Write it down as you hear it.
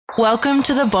Welcome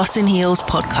to the Boss in Heels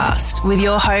podcast with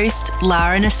your host,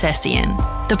 Lara Nercessian,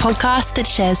 the podcast that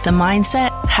shares the mindset,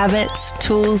 habits,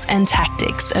 tools, and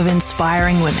tactics of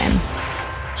inspiring women.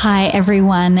 Hi,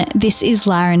 everyone. This is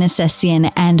Lara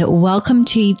Nercessian, and welcome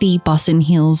to the Boss in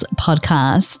Heels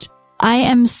podcast. I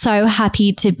am so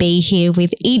happy to be here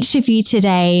with each of you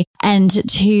today and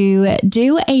to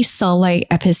do a solo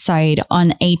episode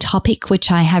on a topic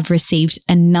which I have received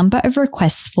a number of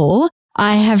requests for.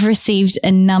 I have received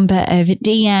a number of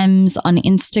DMs on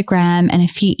Instagram and a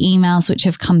few emails which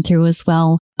have come through as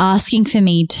well, asking for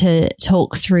me to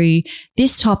talk through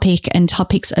this topic and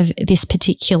topics of this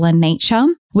particular nature,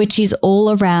 which is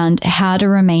all around how to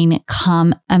remain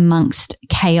calm amongst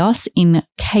chaos in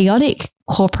chaotic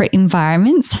corporate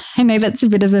environments. I know that's a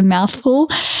bit of a mouthful.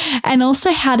 And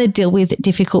also how to deal with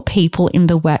difficult people in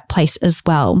the workplace as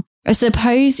well. I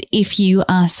suppose if you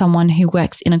are someone who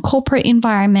works in a corporate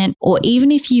environment, or even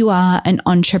if you are an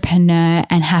entrepreneur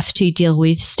and have to deal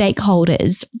with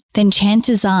stakeholders, then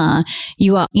chances are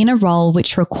you are in a role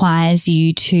which requires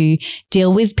you to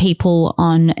deal with people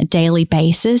on a daily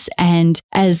basis. And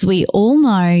as we all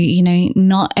know,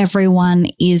 not everyone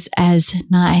is as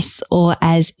nice or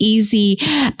as easy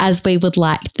as we would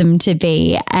like them to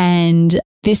be. And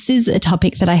this is a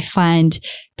topic that I find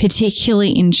particularly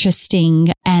interesting,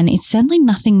 and it's certainly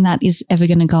nothing that is ever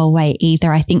going to go away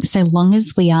either. I think so long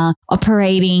as we are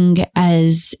operating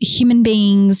as human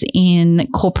beings in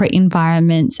corporate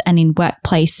environments and in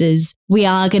workplaces, we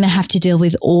are going to have to deal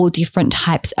with all different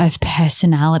types of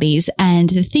personalities. And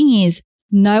the thing is,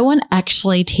 no one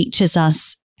actually teaches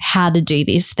us how to do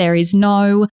this. There is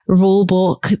no rule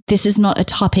book. This is not a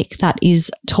topic that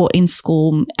is taught in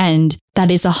school. And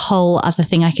that is a whole other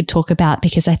thing I could talk about,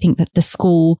 because I think that the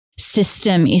school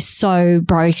system is so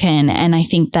broken. And I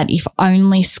think that if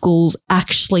only schools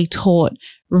actually taught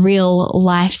real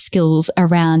life skills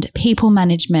around people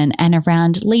management and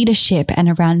around leadership and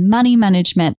around money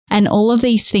management and all of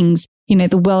these things,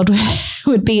 the world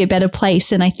would be a better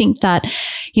place. And I think that,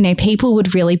 people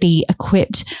would really be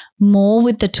equipped more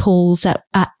with the tools that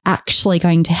are actually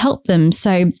going to help them.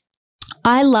 So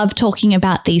I love talking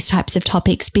about these types of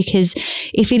topics, because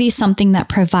if it is something that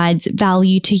provides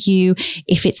value to you,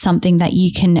 if it's something that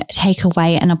you can take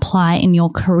away and apply in your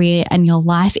career and your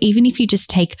life, even if you just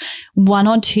take one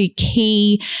or two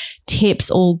key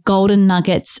tips or golden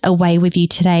nuggets away with you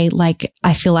today,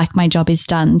 I feel like my job is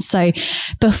done. So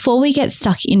before we get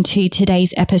stuck into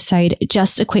today's episode,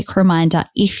 just a quick reminder,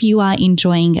 if you are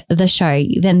enjoying the show,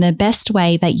 then the best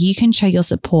way that you can show your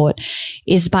support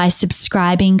is by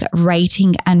subscribing,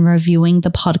 rating and reviewing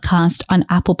the podcast on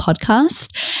Apple Podcasts,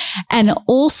 and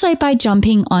also by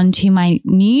jumping onto my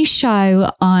new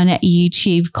show on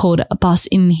YouTube called Boss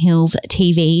in Heels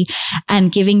TV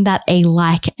and giving that a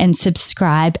like and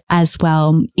subscribe as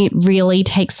well. It really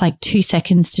takes 2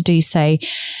 seconds to do so,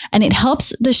 and it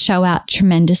helps the show out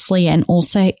tremendously and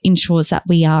also ensures that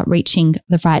we are reaching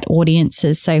the right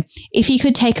audiences. So if you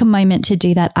could take a moment to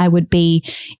do that, I would be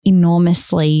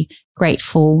enormously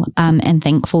grateful and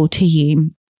thankful to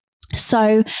you.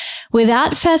 So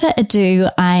without further ado,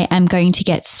 I am going to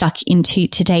get stuck into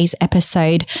today's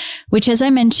episode, which, as I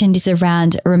mentioned, is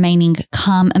around remaining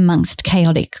calm amongst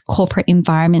chaotic corporate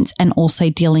environments and also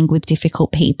dealing with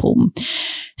difficult people.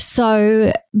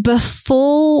 So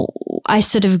before I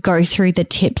sort of go through the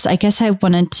tips, I guess I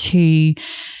wanted to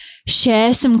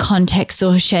share some context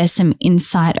or share some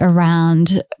insight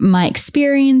around my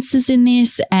experiences in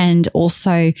this, and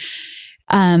also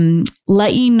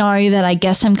let you know that I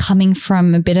guess I'm coming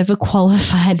from a bit of a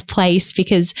qualified place,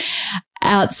 because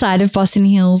outside of Boss in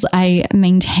Heels, I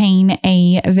maintain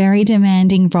a very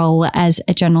demanding role as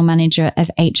a general manager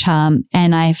of HR,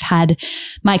 and I've had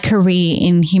my career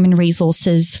in human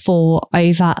resources for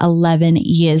over 11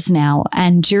 years now.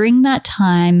 And during that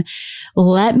time,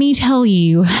 let me tell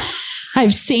you,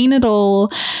 I've seen it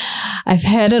all. I've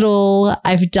heard it all.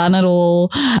 I've done it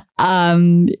all.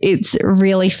 It's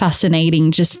really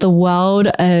fascinating. Just the world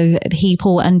of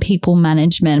people and people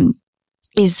management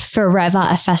is forever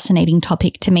a fascinating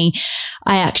topic to me.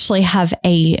 I actually have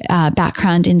a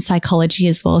background in psychology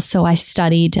as well. So I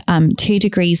studied 2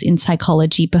 degrees in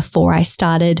psychology before I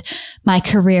started my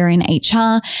career in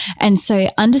HR. And so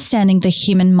understanding the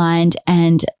human mind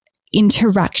and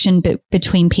interaction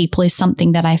between people is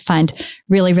something that I find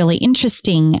really, really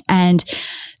interesting. And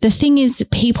the thing is,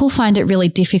 people find it really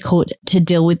difficult to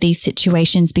deal with these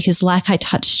situations because, like I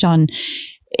touched on,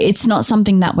 it's not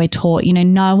something that we're taught.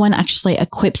 No one actually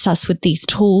equips us with these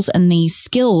tools and these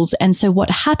skills. And so what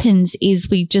happens is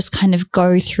we just kind of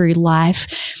go through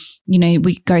life.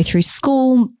 We go through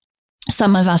school,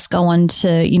 Some of us go on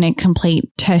to, complete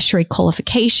tertiary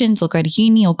qualifications or go to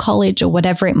uni or college or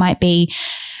whatever it might be.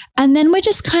 And then we're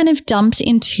just kind of dumped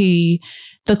into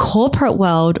the corporate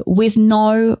world with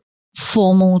no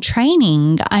formal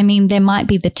training. I mean, there might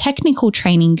be the technical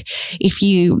training if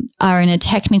you are in a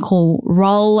technical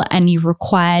role and you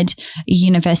required a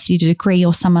university degree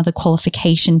or some other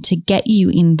qualification to get you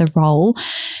in the role.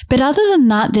 But other than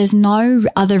that, there's no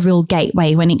other real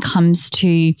gateway when it comes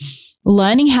to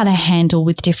learning how to handle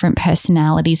with different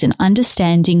personalities and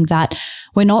understanding that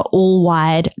we're not all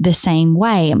wired the same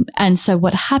way. And so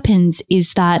what happens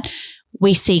is that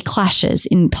we see clashes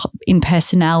in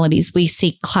personalities. We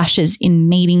see clashes in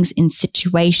meetings, in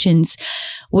situations.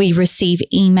 We receive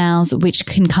emails which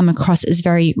can come across as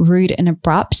very rude and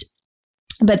abrupt.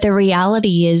 But the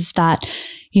reality is that,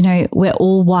 we're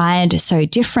all wired so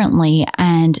differently,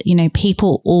 and,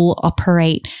 people all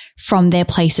operate from their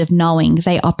place of knowing.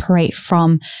 They operate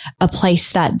from a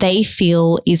place that they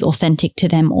feel is authentic to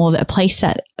them, or a place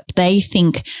that they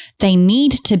think they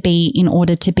need to be in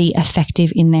order to be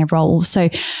effective in their role. So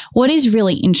what is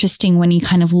really interesting when you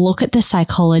kind of look at the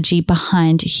psychology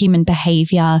behind human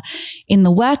behavior in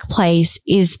the workplace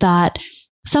is that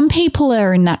some people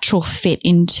are a natural fit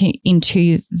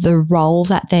into the role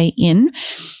that they're in.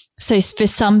 So for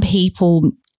some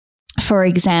people, for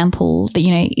example,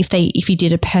 if you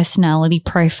did a personality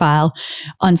profile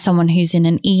on someone who's in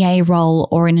an EA role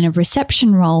or in a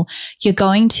reception role, you're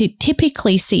going to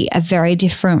typically see a very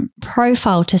different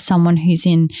profile to someone who's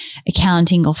in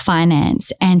accounting or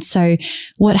finance. And so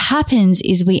what happens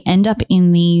is we end up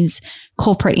in these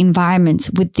corporate environments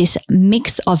with this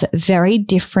mix of very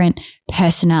different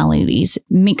personalities,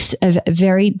 mix of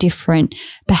very different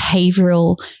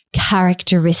behavioral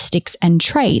characteristics and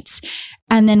traits.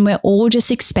 And then we're all just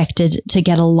expected to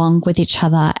get along with each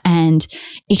other, and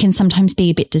it can sometimes be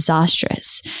a bit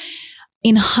disastrous.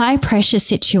 In high pressure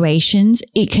situations,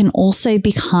 it can also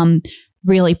become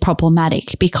really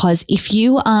problematic, because if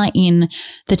you are in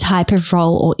the type of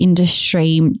role or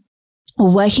industry or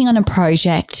working on a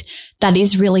project that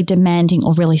is really demanding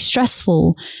or really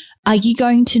stressful, are you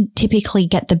going to typically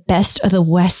get the best or the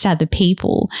worst out of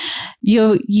people?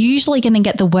 You're usually going to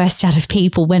get the worst out of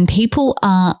people when people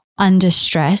are under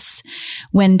stress,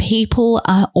 when people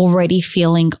are already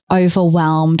feeling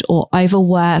overwhelmed or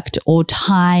overworked or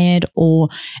tired or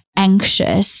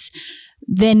anxious.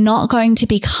 They're not going to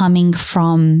be coming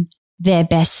from their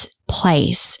best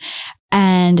place.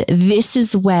 And this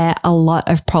is where a lot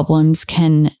of problems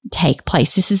can take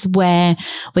place. This is where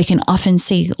we can often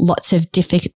see lots of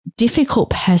difficult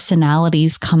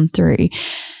personalities come through.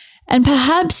 And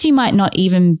perhaps you might not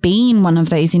even be in one of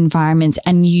those environments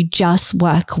and you just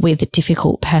work with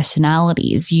difficult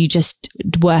personalities. You just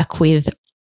work with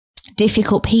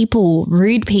difficult people,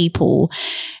 rude people,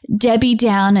 Debbie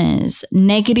Downers,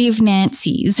 negative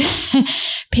Nancys,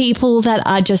 people that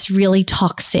are just really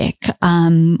toxic,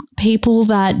 people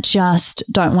that just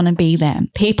don't want to be there,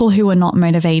 people who are not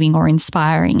motivating or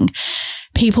inspiring,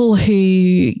 people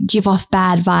who give off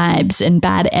bad vibes and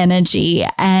bad energy.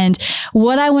 And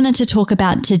what I wanted to talk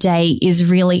about today is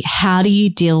really, how do you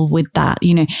deal with that?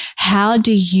 How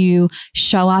do you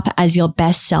show up as your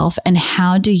best self, and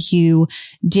how do you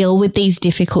deal with these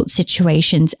difficult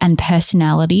situations and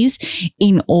personalities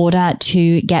in order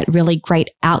to get really great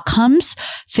outcomes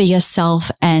for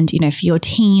yourself and, for your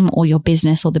team or your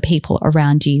business or the people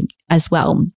around you as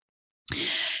well.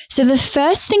 So the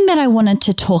first thing that I wanted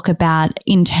to talk about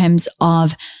in terms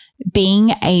of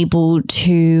being able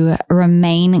to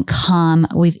remain calm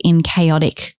within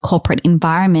chaotic corporate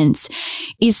environments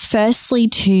is firstly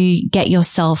to get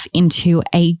yourself into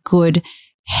a good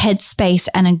headspace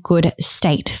and a good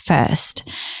state first.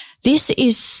 This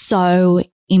is so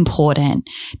important,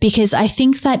 because I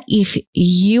think that if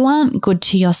you aren't good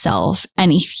to yourself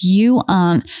and if you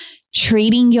aren't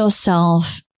treating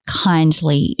yourself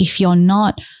kindly, if you're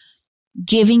not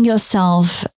giving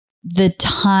yourself the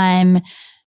time,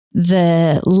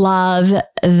 the love,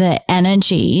 the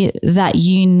energy that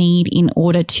you need in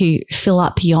order to fill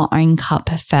up your own cup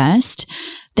first,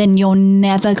 then you're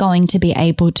never going to be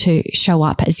able to show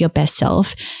up as your best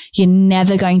self. You're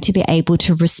never going to be able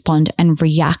to respond and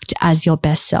react as your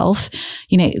best self.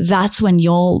 That's when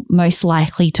you're most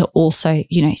likely to also,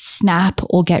 snap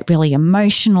or get really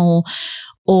emotional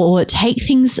or take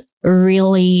things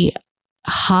really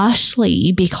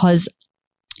harshly, because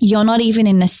you're not even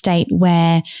in a state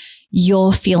where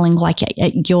you're feeling like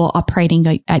you're operating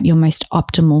at your most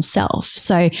optimal self.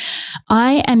 So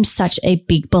I am such a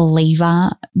big believer.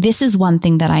 This is one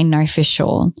thing that I know for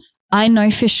sure. I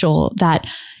know for sure that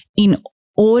in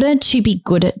order to be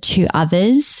good to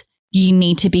others, you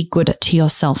need to be good to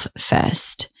yourself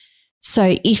first.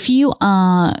 So if you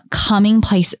are coming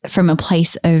from a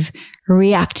place of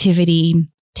reactivity,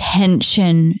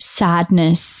 tension,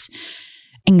 sadness,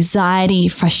 anxiety,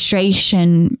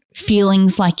 frustration,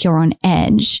 feelings like you're on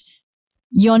edge,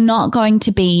 you're not going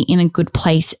to be in a good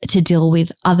place to deal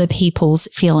with other people's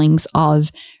feelings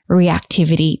of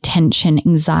reactivity, tension,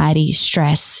 anxiety,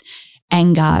 stress,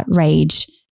 anger, rage,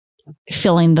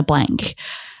 fill in the blank.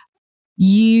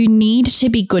 You need to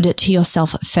be good to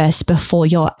yourself first before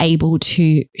you're able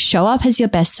to show up as your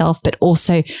best self, but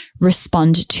also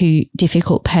respond to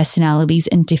difficult personalities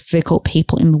and difficult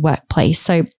people in the workplace.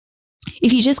 So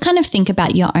if you just kind of think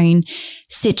about your own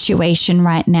situation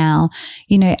right now,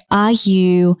 are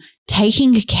you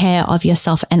taking care of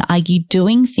yourself and are you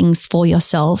doing things for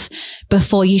yourself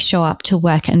before you show up to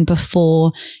work and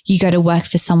before you go to work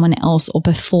for someone else or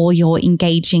before you're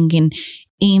engaging in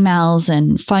emails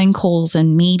and phone calls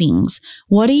and meetings?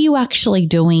 What are you actually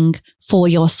doing for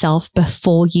yourself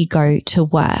before you go to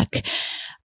work?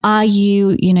 Are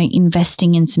you,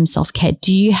 investing in some self-care?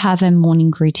 Do you have a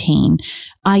morning routine?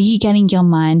 Are you getting your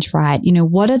mind right?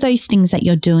 What are those things that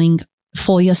you're doing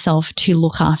for yourself to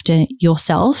look after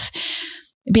yourself?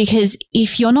 Because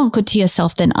if you're not good to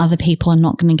yourself, then other people are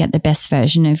not going to get the best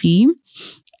version of you.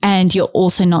 And you're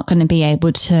also not going to be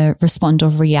able to respond or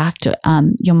react.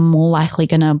 You're more likely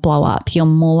going to blow up. You're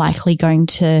more likely going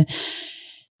to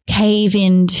cave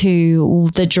into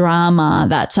the drama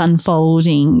that's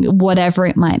unfolding, whatever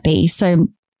it might be. So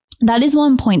that is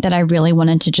one point that I really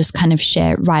wanted to just kind of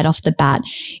share right off the bat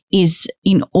is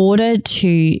in order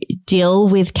to deal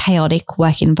with chaotic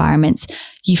work environments,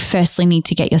 you firstly need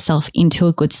to get yourself into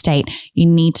a good state. You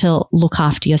need to look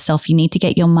after yourself. You need to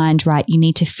get your mind right. You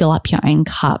need to fill up your own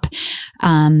cup,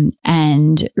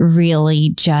 and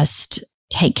really just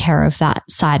take care of that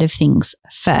side of things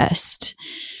first.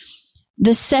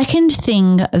 The second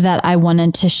thing that I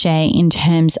wanted to share in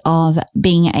terms of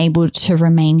being able to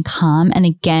remain calm, and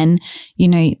again,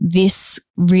 this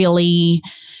really,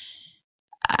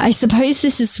 I suppose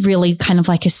this is really kind of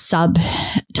like a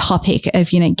subtopic of,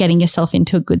 getting yourself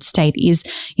into a good state is,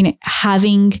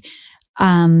 having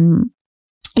some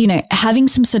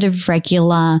sort of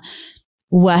regular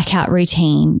workout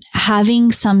routine,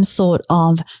 having some sort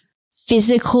of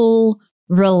physical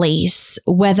release,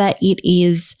 whether it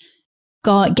is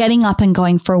getting up and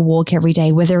going for a walk every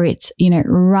day, whether it's,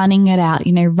 running it out,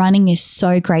 running is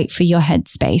so great for your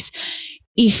headspace.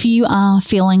 If you are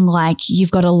feeling like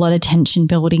you've got a lot of tension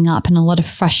building up and a lot of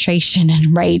frustration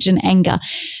and rage and anger,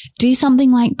 do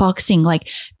something like boxing,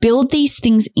 build these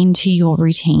things into your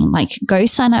routine, go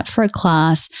sign up for a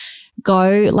class,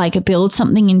 go build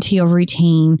something into your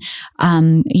routine,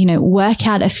 work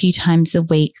out a few times a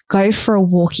week, go for a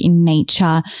walk in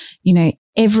nature,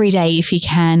 every day if you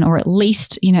can, or at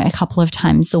least, a couple of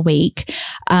times a week.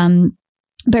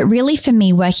 But really for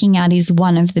me, working out is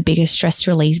one of the biggest stress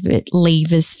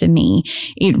relievers for me.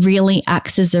 It really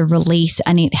acts as a release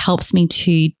and it helps me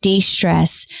to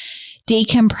de-stress,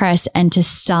 decompress, and to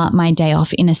start my day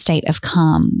off in a state of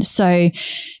calm. So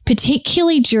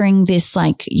particularly during this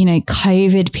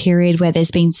COVID period where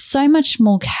there's been so much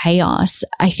more chaos,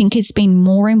 I think it's been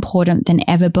more important than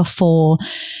ever before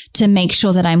to make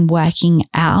sure that I'm working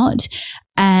out.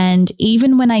 And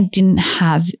even when I didn't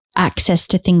have access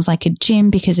to things like a gym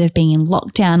because of being in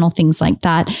lockdown or things like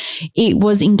that, it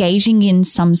was engaging in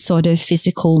some sort of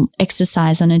physical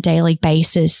exercise on a daily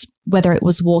basis, whether it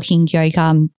was walking,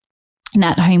 yoga, an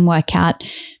at-home workout,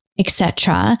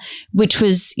 etc., which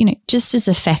was, just as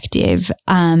effective.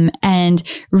 And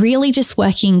really just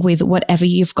working with whatever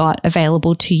you've got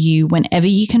available to you whenever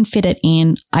you can fit it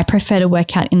in. I prefer to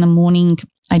work out in the morning.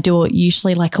 I do it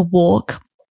usually like a walk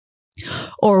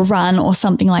or a run or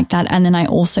something like that. And then I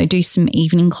also do some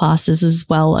evening classes as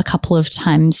well, a couple of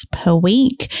times per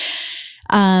week.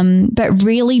 But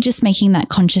really just making that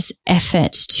conscious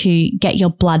effort to get your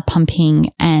blood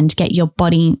pumping and get your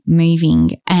body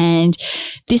moving. And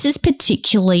this is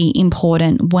particularly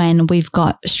important when we've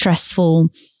got stressful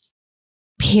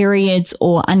periods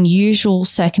or unusual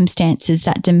circumstances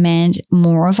that demand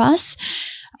more of us.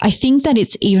 I think that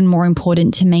it's even more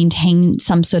important to maintain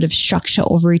some sort of structure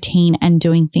or routine and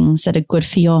doing things that are good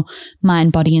for your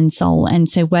mind, body, and soul. And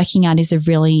so working out is a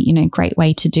really, great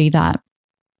way to do that.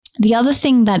 The other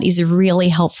thing that is really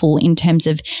helpful in terms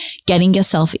of getting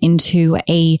yourself into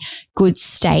a good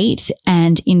state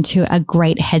and into a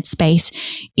great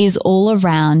headspace is all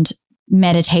around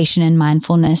meditation and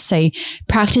mindfulness. So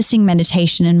practicing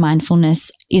meditation and mindfulness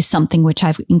is something which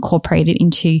I've incorporated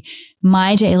into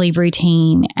my daily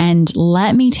routine. And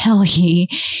let me tell you,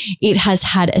 it has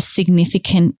had a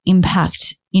significant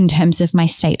impact in terms of my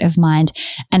state of mind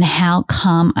and how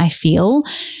calm I feel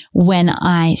when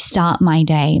I start my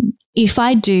day. If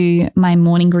I do my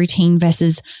morning routine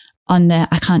versus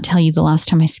I can't tell you the last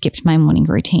time I skipped my morning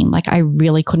routine. Like, I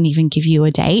really couldn't even give you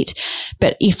a date.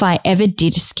 But if I ever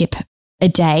did skip a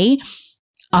day,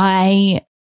 the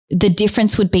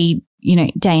difference would be,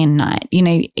 day and night.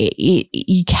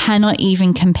 You cannot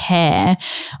even compare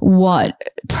what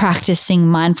practicing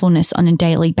mindfulness on a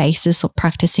daily basis or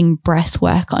practicing breath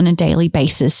work on a daily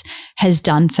basis has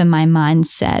done for my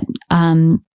mindset.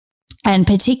 And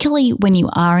particularly when you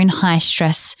are in high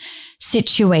stress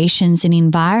situations and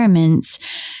environments,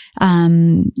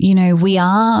 we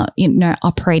are,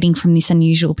 operating from this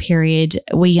unusual period.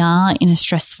 We are in a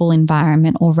stressful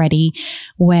environment already.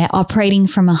 We're operating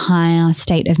from a higher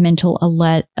state of mental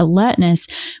alertness,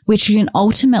 which can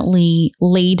ultimately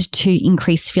lead to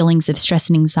increased feelings of stress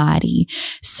and anxiety.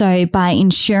 So by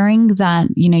ensuring that,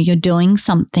 you're doing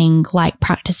something like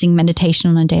practicing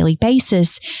meditation on a daily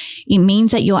basis, it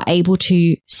means that you're able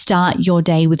to start your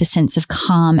day with a sense of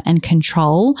calm and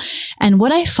control. And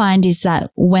what I find is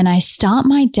that when I start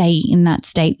my day in that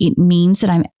state, it means that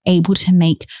I'm able to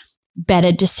make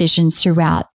better decisions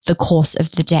throughout the course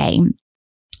of the day.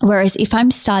 Whereas if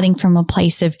I'm starting from a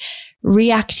place of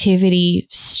reactivity,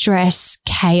 stress,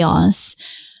 chaos,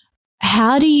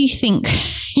 how do you think,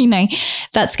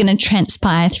 that's going to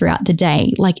transpire throughout the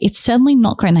day? Like, it's certainly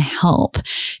not going to help.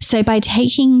 So by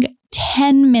taking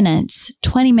 10 minutes,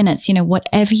 20 minutes,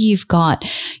 whatever you've got.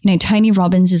 Tony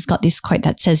Robbins has got this quote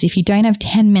that says, if you don't have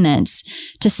 10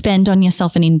 minutes to spend on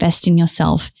yourself and invest in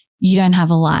yourself, you don't have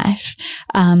a life.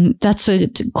 That's a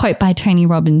quote by Tony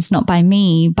Robbins, not by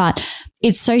me, but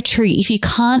it's so true. If you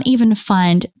can't even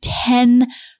find 10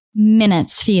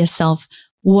 minutes for yourself,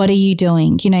 what are you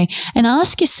doing? And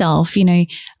ask yourself,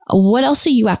 what else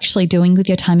are you actually doing with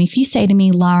your time? If you say to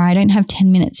me, Lara, I don't have 10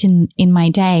 minutes in my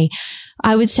day,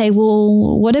 I would say,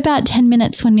 well, what about 10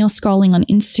 minutes when you're scrolling on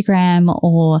Instagram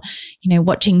or,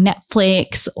 watching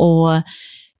Netflix or,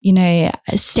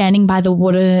 standing by the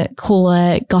water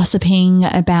cooler, gossiping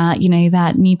about,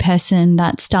 that new person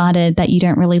that started that you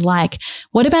don't really like.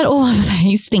 What about all of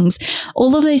those things?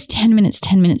 All of those 10 minutes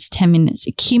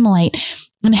accumulate.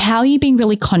 And how are you being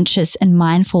really conscious and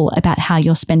mindful about how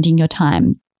you're spending your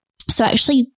time? So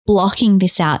actually blocking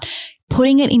this out,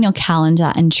 putting it in your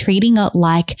calendar and treating it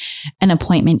like an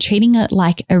appointment, treating it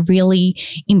like a really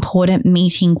important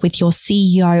meeting with your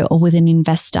CEO or with an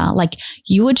investor. Like,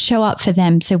 you would show up for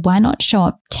them. So why not show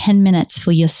up 10 minutes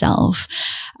for yourself?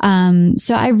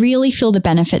 So I really feel the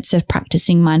benefits of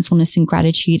practicing mindfulness and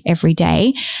gratitude every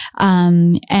day.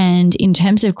 And in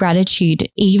terms of gratitude,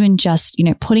 even just,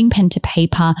 putting pen to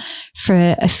paper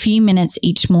for a few minutes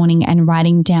each morning and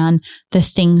writing down the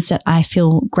things that I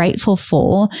feel grateful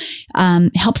for,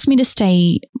 helps me to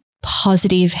stay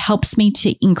positive, helps me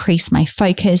to increase my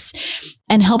focus,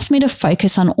 and helps me to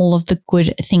focus on all of the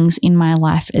good things in my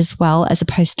life as well, as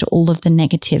opposed to all of the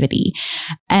negativity.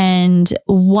 And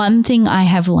one thing I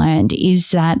have learned is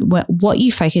that what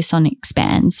you focus on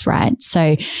expands, right?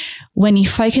 So when you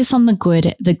focus on the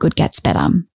good gets better.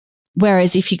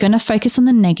 Whereas if you're going to focus on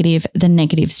the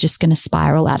negative's just going to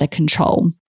spiral out of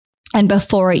control. And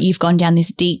before it, you've gone down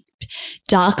this deep,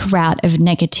 dark route of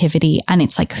negativity. And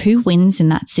it's like, who wins in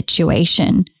that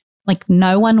situation? Like,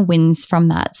 no one wins from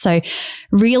that. So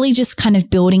really just kind of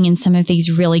building in some of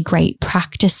these really great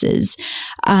practices.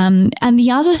 And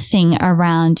the other thing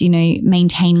around,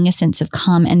 maintaining a sense of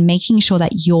calm and making sure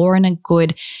that you're in a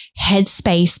good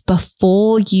headspace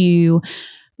before you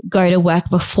go to work,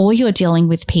 before you're dealing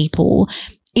with people,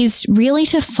 is really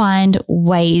to find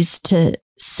ways to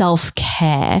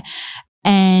self-care.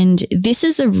 And this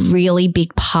is a really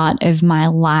big part of my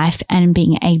life and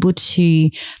being able to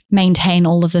maintain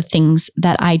all of the things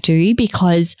that I do,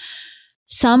 because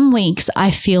some weeks I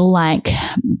feel like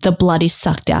the blood is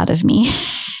sucked out of me.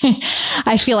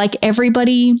 I feel like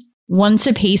everybody wants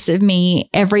a piece of me.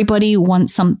 Everybody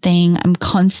wants something. I'm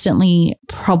constantly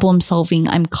problem solving.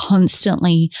 I'm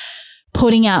constantly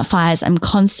putting out fires. I'm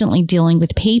constantly dealing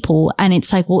with people. And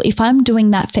it's like, well, if I'm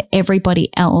doing that for everybody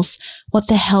else, what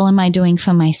the hell am I doing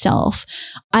for myself?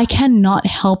 I cannot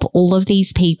help all of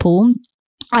these people.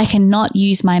 I cannot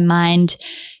use my mind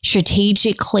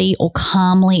strategically or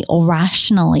calmly or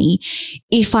rationally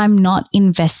if I'm not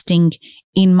investing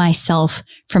in myself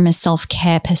from a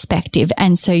self-care perspective.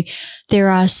 And so there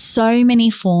are so many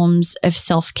forms of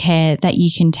self-care that you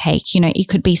can take. It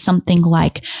could be something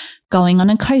like going on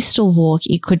a coastal walk.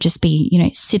 It could just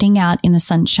be, sitting out in the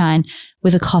sunshine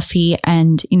with a coffee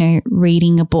and,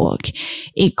 reading a book.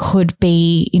 It could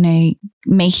be,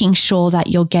 making sure that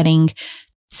you're getting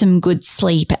some good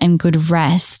sleep and good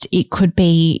rest. It could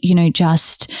be,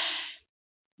 just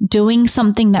doing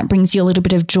something that brings you a little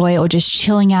bit of joy, or just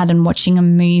chilling out and watching a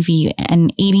movie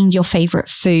and eating your favorite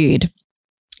food.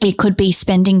 It could be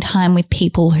spending time with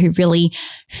people who really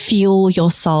fuel your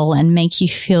soul and make you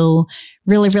feel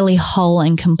really, really whole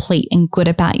and complete and good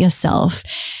about yourself.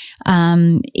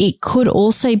 It could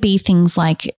also be things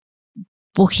like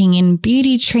booking in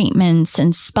beauty treatments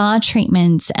and spa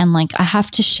treatments. And I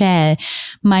have to share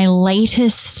my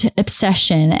latest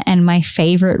obsession and my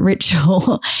favorite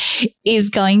ritual is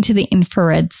going to the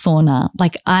infrared sauna.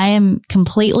 I am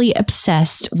completely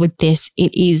obsessed with this.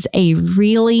 It is a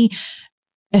really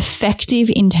effective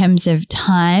in terms of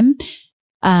time,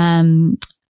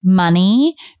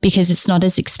 money, because it's not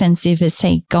as expensive as,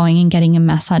 say, going and getting a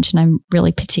massage. And I'm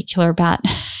really particular about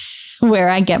where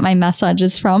I get my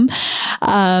massages from.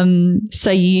 So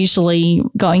usually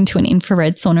going to an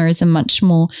infrared sauna is a much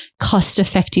more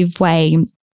cost-effective way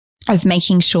of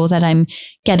making sure that I'm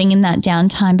getting in that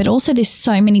downtime. But also there's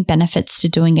so many benefits to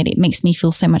doing it. It makes me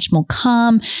feel so much more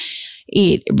calm.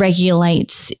 It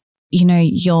regulates,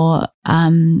 your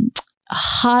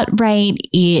heart rate.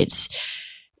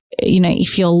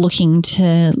 If you're looking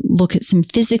to look at some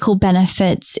physical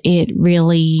benefits, it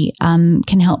really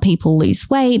can help people lose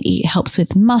weight. It helps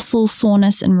with muscle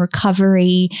soreness and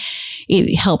recovery.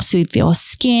 It helps with your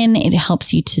skin. It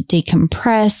helps you to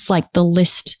decompress. The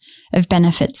list of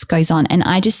benefits goes on. And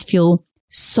I just feel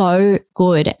so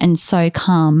good and so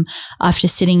calm after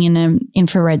sitting in an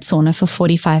infrared sauna for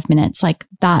 45 minutes.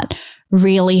 That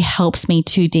really helps me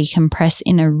to decompress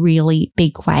in a really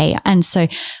big way. And so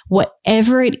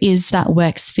whatever it is that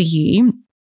works for you,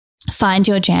 find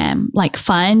your jam,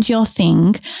 find your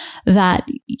thing that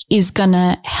is going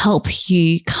to help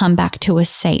you come back to a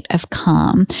state of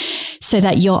calm so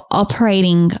that you're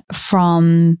operating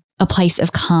from a place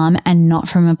of calm and not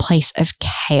from a place of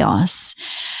chaos.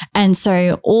 And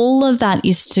so all of that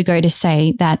is to go to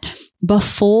say that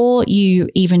before you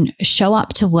even show up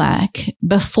to work,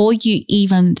 before you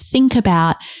even think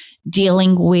about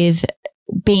dealing with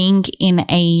being in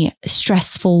a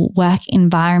stressful work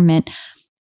environment,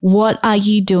 what are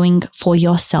you doing for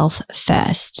yourself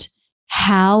first?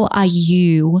 How are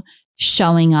you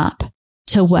showing up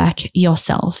to work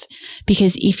yourself?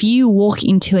 Because if you walk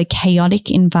into a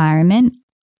chaotic environment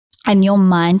and your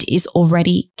mind is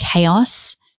already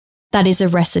chaos, that is a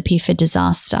recipe for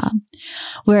disaster.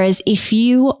 Whereas if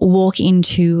you walk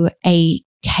into a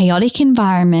chaotic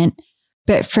environment,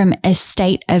 but from a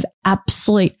state of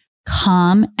absolute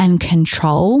calm and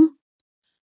control,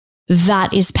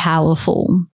 that is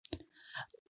powerful.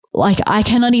 I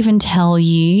cannot even tell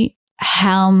you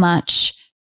how much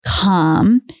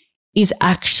calm is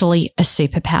actually a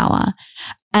superpower.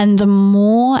 And the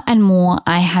more and more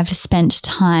I have spent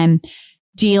time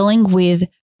dealing with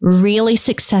really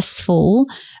successful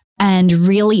and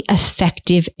really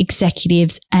effective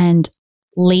executives and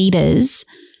leaders,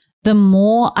 the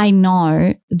more I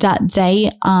know that they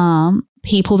are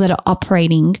people that are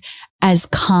operating as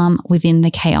calm within the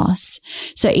chaos.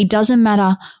 So it doesn't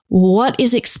matter what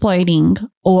is exploding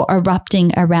or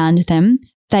erupting around them,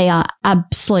 they are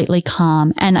absolutely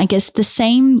calm. And I guess the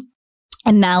same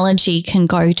analogy can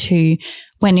go to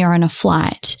when you're on a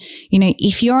flight.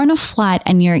 If you're on a flight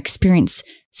and you experience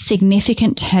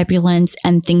significant turbulence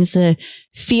and things are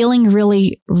feeling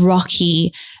really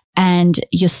rocky and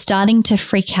you're starting to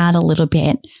freak out a little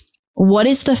bit, what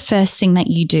is the first thing that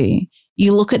you do?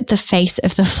 You look at the face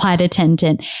of the flight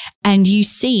attendant and you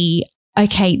see,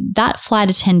 okay, that flight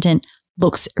attendant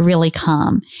looks really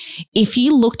calm. If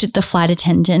you looked at the flight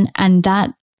attendant and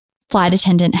that flight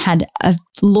attendant had a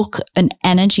look, an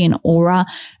energy, an aura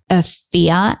of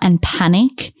fear and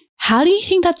panic, how do you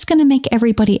think that's going to make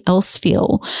everybody else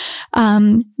feel?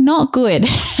 Not good.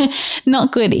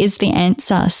 Not good is the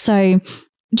answer. So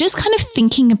just kind of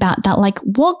thinking about that,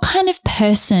 what kind of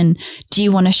person do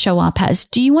you want to show up as?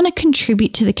 Do you want to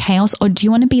contribute to the chaos, or do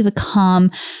you want to be the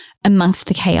calm amongst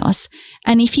the chaos?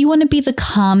 And if you want to be the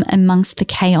calm amongst the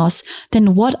chaos,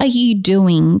 then what are you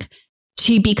doing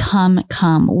to become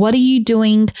calm? What are you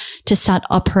doing to start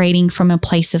operating from a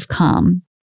place of calm?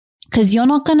 Because you're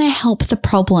not going to help the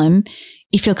problem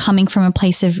if you're coming from a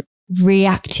place of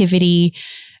reactivity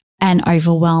and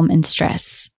overwhelm and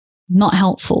stress. Not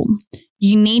helpful.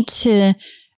 You need to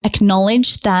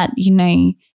acknowledge that,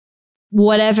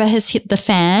 whatever has hit the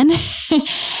fan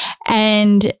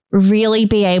and really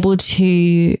be able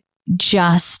to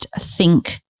just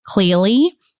think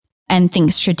clearly and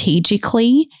think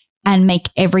strategically and make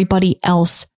everybody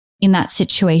else in that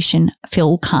situation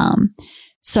feel calm.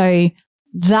 So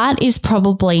that is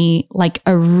probably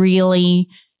a really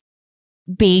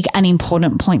big and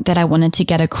important point that I wanted to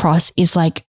get across is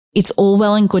like, it's all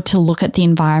well and good to look at the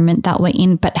environment that we're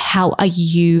in, but how are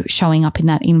you showing up in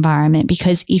that environment?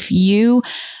 Because if you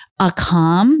are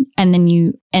calm and then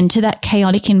you enter that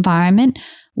chaotic environment,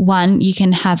 one, you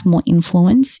can have more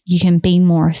influence, you can be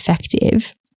more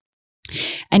effective,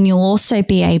 and you'll also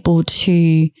be able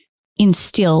to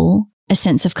instill a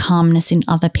sense of calmness in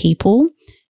other people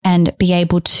and be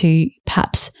able to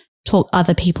perhaps talk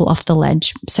other people off the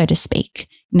ledge, so to speak.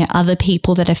 Other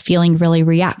people that are feeling really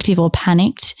reactive or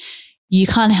panicked, you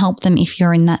can't help them if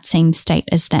you're in that same state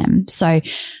as them. So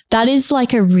that is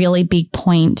like a really big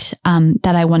point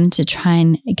that I wanted to try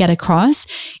and get across,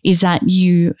 is that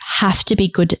you have to be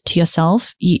good to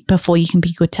yourself before you can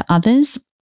be good to others.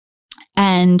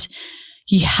 And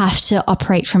you have to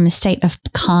operate from a state of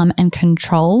calm and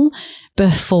control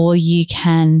before you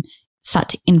can start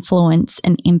to influence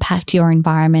and impact your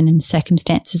environment and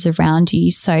circumstances around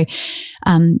you. So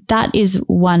that is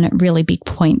one really big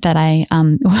point that I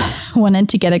wanted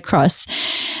to get across.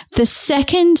 The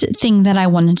second thing that I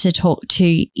wanted to talk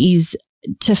to is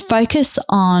to focus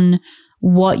on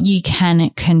what you can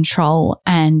control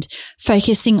and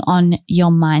focusing on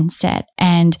your mindset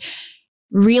and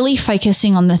really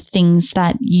focusing on the things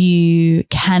that you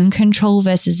can control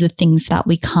versus the things that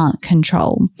we can't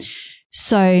control.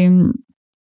 So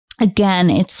again,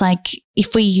 it's like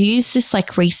if we use this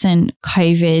like recent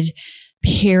COVID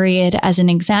period as an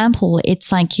example, it's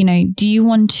like, do you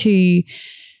want to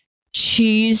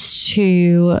choose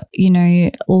to,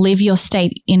 live your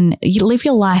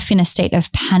life in a state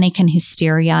of panic and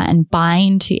hysteria and buy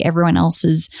into everyone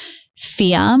else's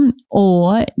fear?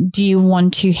 Or do you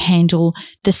want to handle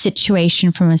the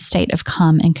situation from a state of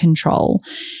calm and control?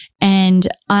 And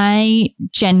I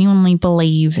genuinely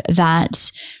believe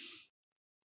that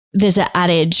there's an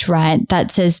adage, right, that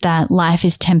says that life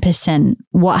is 10%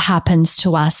 what happens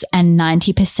to us and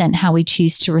 90% how we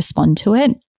choose to respond to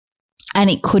it.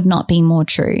 And it could not be more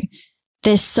true.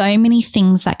 There's so many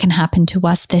things that can happen to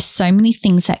us. There's so many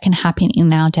things that can happen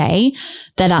in our day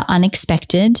that are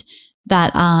unexpected,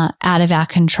 that are out of our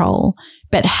control.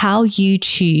 But how you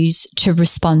choose to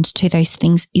respond to those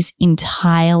things is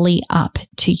entirely up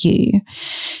to you.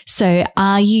 So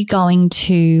are you going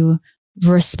to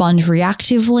respond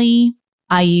reactively?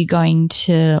 Are you going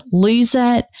to lose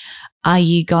it? Are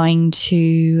you going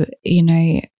to,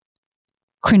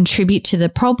 contribute to the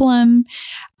problem?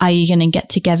 Are you going to get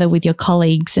together with your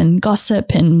colleagues and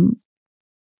gossip and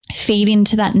feed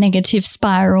into that negative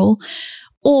spiral?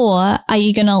 Or are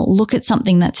you going to look at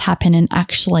something that's happened and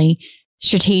actually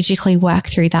strategically work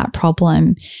through that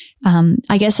problem?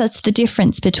 I guess that's the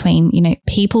difference between,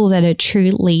 people that are true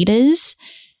leaders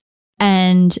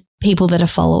and people that are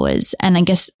followers. And I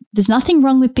guess there's nothing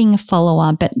wrong with being a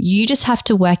follower, but you just have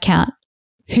to work out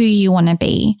who you want to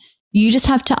be. You just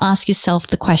have to ask yourself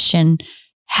the question,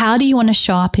 how do you want to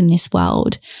show up in this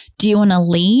world? Do you want to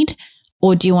lead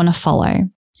or do you want to follow?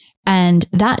 And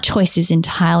that choice is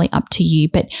entirely up to you,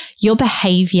 but your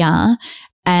behavior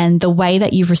and the way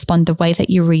that you respond, the way that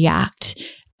you react,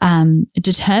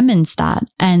 determines that.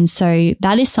 And so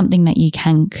that is something that you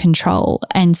can control.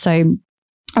 And so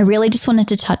I really just wanted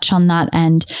to touch on that.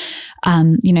 And,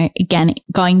 again,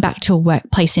 going back to a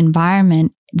workplace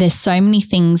environment, there's so many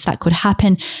things that could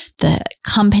happen. The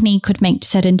company could make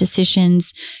certain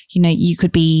decisions.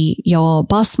 Your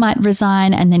boss might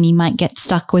resign and then you might get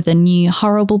stuck with a new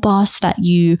horrible boss that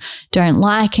you don't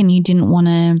like and you didn't want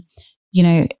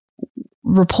to,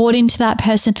 report into that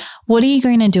person. What are you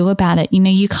going to do about it?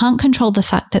 You can't control the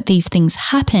fact that these things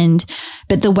happened,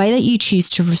 but the way that you choose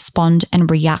to respond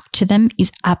and react to them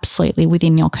is absolutely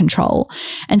within your control.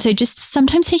 And so just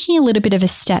sometimes taking a little bit of a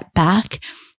step back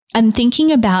and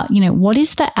thinking about, what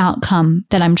is the outcome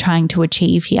that I'm trying to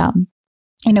achieve here?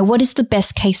 What is the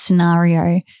best case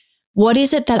scenario? What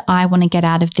is it that I want to get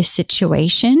out of this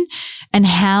situation? And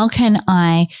how can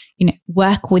I,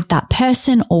 work with that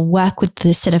person or work with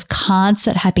the set of cards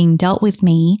that have been dealt with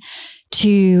me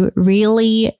to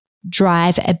really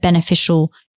drive a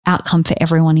beneficial outcome for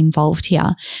everyone involved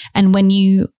here? And when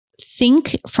you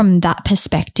think from that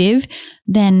perspective,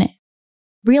 then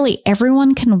really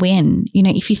everyone can win.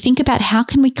 If you think about how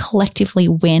can we collectively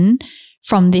win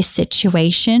from this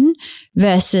situation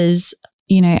versus,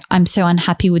 I'm so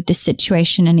unhappy with this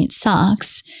situation and it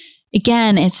sucks.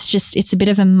 Again, it's a bit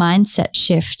of a mindset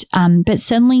shift. But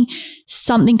certainly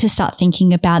something to start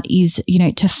thinking about is,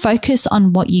 to focus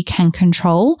on what you can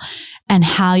control and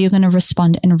how you're going to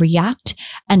respond and react,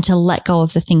 and to let go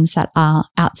of the things that are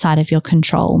outside of your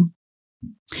control.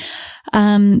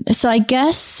 So I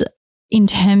guess in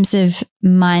terms of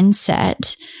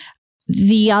mindset,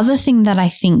 the other thing that I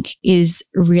think is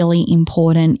really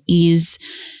important is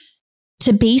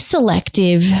to be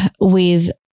selective with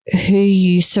who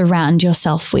you surround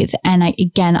yourself with. And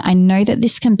I know that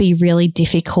this can be really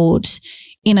difficult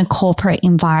in a corporate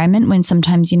environment when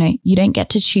sometimes, you don't get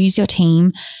to choose your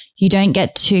team. You don't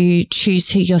get to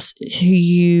choose who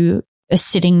you are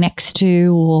sitting next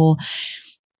to or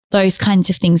those kinds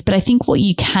of things. But I think what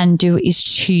you can do is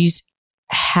choose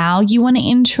how you want to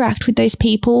interact with those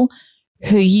people,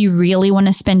 who you really want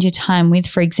to spend your time with,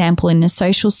 for example, in a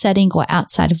social setting or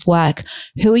outside of work.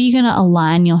 Who are you going to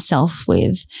align yourself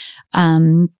with?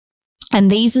 And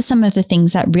these are some of the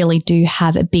things that really do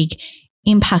have a big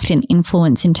impact and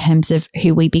influence in terms of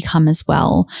who we become as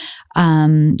well.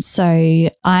 So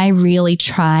I really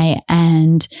try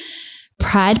and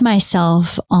pride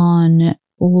myself on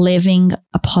living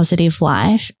a positive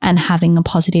life and having a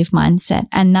positive mindset.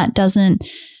 And that doesn't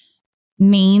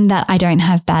mean that I don't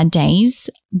have bad days.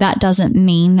 That doesn't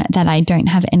mean that I don't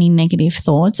have any negative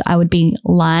thoughts. I would be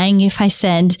lying if I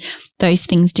said those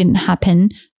things didn't happen.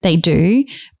 They do.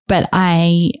 But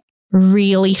I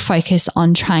really focus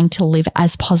on trying to live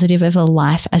as positive of a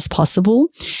life as possible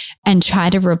and try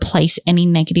to replace any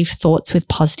negative thoughts with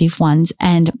positive ones.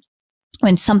 And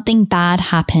when something bad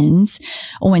happens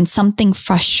or when something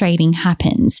frustrating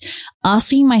happens,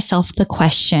 asking myself the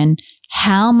question,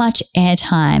 how much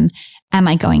airtime am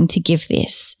I going to give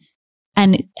this?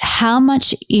 And how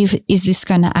much is this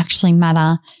going to actually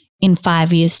matter in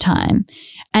 5 years' time?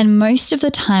 And most of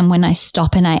the time when I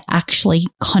stop and I actually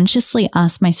consciously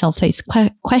ask myself those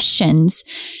questions,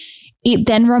 it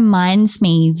then reminds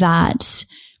me that,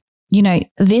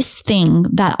 this thing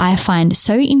that I find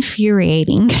so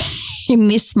infuriating in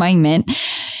this moment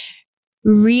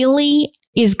really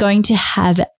is going to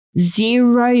have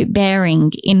zero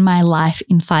bearing in my life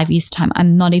in 5 years' time.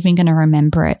 I'm not even going to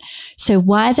remember it. So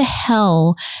why the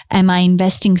hell am I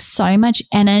investing so much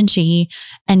energy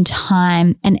and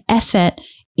time and effort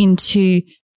into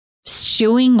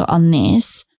stewing on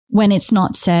this when it's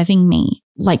not serving me?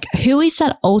 Like, who is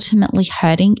that ultimately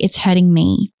hurting? It's hurting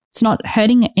me. It's not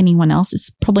hurting anyone else. It's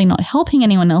probably not helping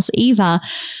anyone else either,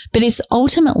 but it's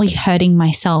ultimately hurting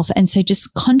myself. And so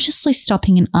just consciously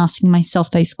stopping and asking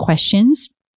myself those questions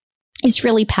is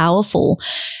really powerful.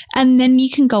 And then you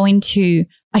can go into,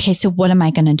 okay, so what am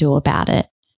I going to do about it?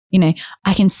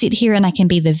 I can sit here and I can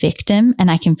be the victim and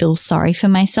I can feel sorry for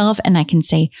myself and I can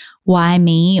say, why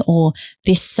me? Or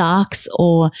this sucks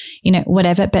or,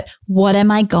 whatever. But what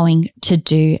am I going to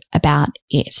do about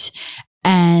it?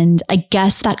 And I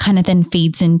guess that kind of then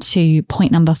feeds into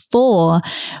point number 4,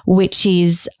 which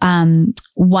is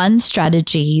one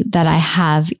strategy that I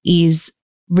have is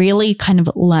really kind of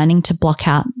learning to block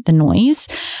out the noise.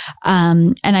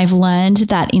 And I've learned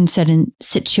that in certain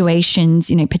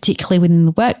situations, particularly within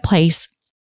the workplace,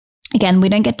 again, we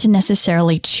don't get to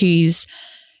necessarily choose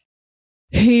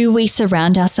who we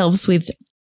surround ourselves with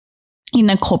in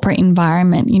a corporate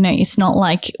environment. It's not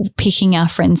like picking our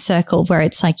friend circle where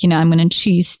it's like, I'm going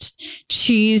to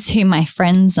choose who my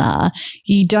friends are.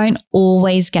 You don't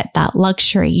always get that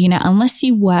luxury, unless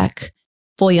you work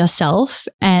for yourself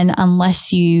and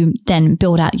unless you then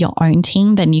build out your own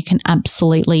team, then you can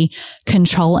absolutely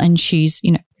control and choose,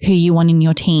 who you want in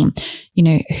your team,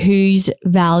 whose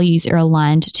values are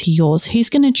aligned to yours, who's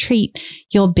going to treat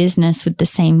your business with the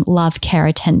same love, care,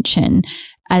 attention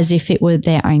as if it were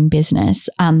their own business.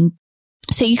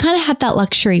 So you kind of have that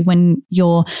luxury when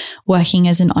you're working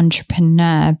as an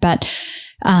entrepreneur, but,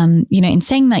 in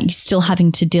saying that, you're still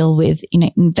having to deal with,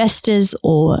 investors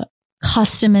or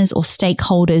customers or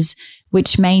stakeholders,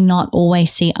 which may not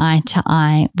always see eye to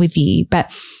eye with you.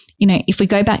 But, if we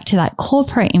go back to that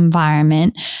corporate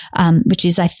environment, which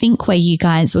is, I think, where you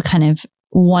guys were kind of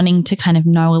wanting to kind of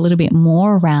know a little bit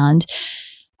more around,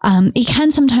 it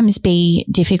can sometimes be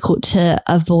difficult to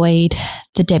avoid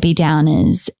the Debbie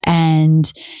Downers.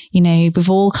 And, we've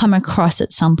all come across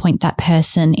at some point that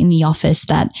person in the office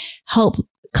that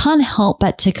can't help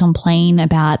but to complain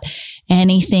about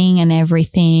anything and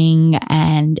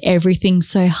everything's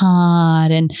so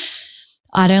hard and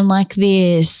I don't like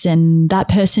this and that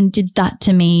person did that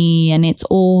to me and it's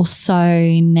all so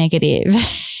negative.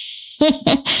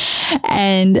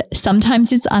 And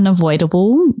sometimes it's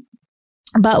unavoidable.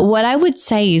 But what I would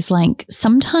say is like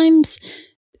sometimes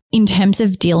in terms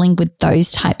of dealing with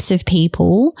those types of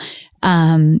people,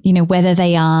 whether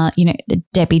they are, the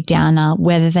Debbie Downer,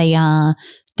 whether they are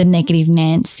the negative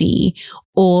Nancy,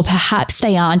 or perhaps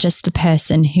they are just the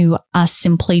person who are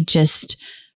simply just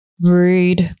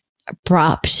rude,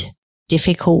 abrupt,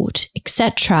 difficult,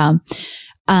 etc.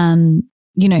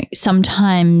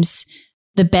 Sometimes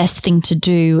the best thing to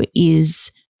do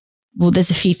is well,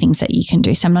 there's a few things that you can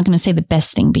do. So I'm not going to say the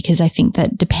best thing, because I think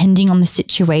that depending on the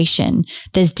situation,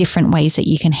 there's different ways that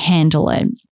you can handle it.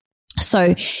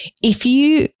 So if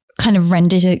you kind of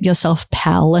render yourself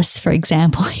powerless, for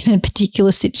example, in a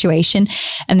particular situation,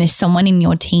 and there's someone in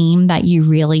your team that you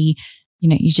really,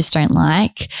 you just don't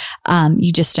like,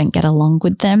 you just don't get along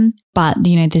with them, but,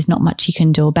 there's not much you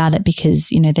can do about it because,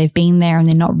 they've been there and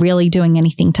they're not really doing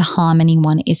anything to harm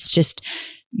anyone. It's just,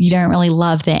 you don't really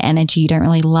love their energy. You don't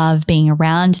really love being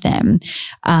around them.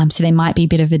 So they might be a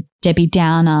bit of a Debbie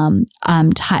Downer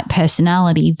type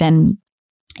personality. Then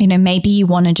maybe you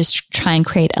want to just try and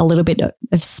create a little bit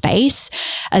of space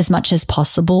as much as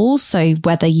possible. So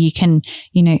whether you can,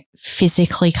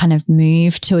 physically kind of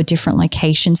move to a different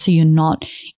location so you're not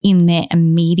in their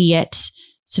immediate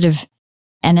sort of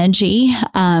energy,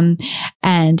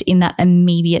 and in that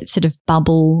immediate sort of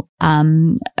bubble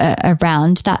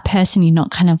around that person, you're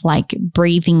not kind of like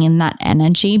breathing in that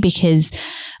energy, because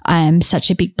I am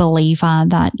such a big believer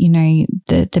that,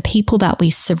 the people that we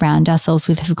surround ourselves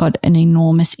with have got an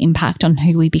enormous impact on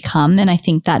who we become. And I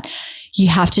think that you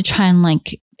have to try and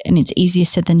and it's easier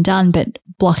said than done, but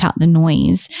block out the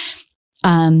noise.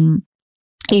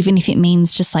 Even if it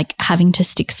means just having to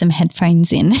stick some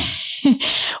headphones in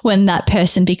when that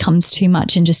person becomes too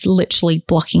much, and just literally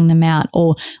blocking them out,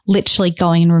 or literally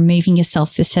going and removing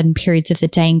yourself for certain periods of the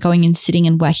day and going and sitting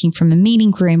and working from a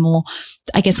meeting room. Or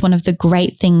I guess one of the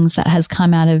great things that has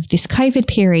come out of this COVID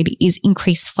period is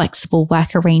increased flexible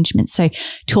work arrangements. So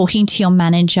talking to your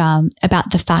manager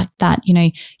about the fact that,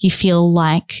 you feel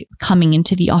like coming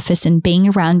into the office and being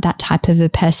around that type of a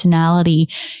personality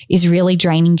is really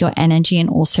draining your energy and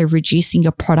also reducing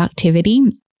your productivity.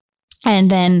 And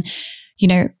then,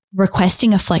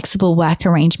 requesting a flexible work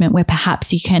arrangement where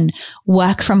perhaps you can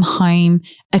work from home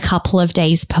a couple of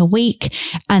days per week,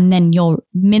 and then you're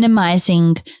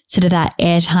minimizing sort of that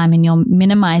airtime, and you're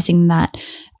minimizing that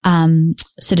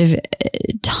sort of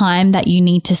time that you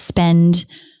need to spend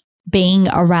being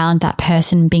around that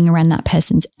person, being around that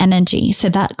person's energy. So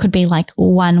that could be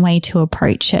one way to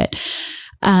approach it.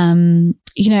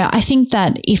 I think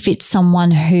that if it's someone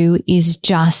who is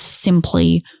just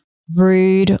simply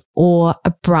rude or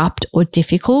abrupt or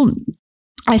difficult,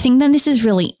 I think that this is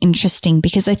really interesting,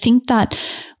 because I think that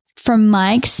from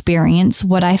my experience,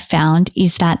 what I found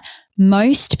is that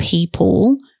most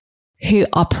people who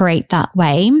operate that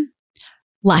way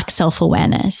lack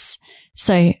self-awareness.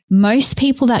 So most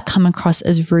people that come across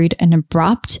as rude and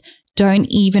abrupt don't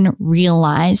even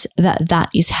realize that that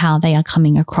is how they are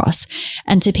coming across.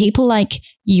 And to people like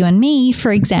you and me,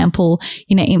 for example,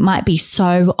 it might be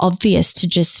so obvious to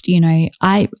just,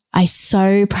 I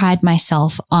so pride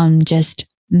myself on just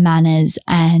manners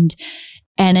and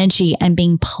energy and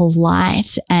being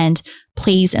polite and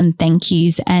please and thank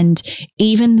yous. And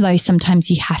even though sometimes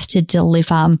you have to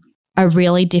deliver a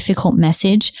really difficult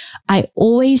message, I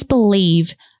always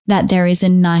believe that there is a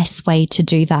nice way to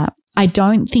do that. I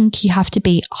don't think you have to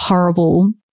be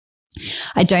horrible.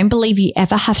 I don't believe you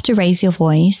ever have to raise your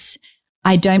voice.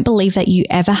 I don't believe that you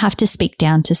ever have to speak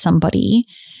down to somebody.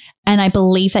 And I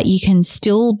believe that you can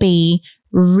still be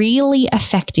really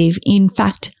effective, in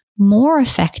fact, more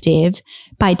effective,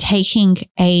 by taking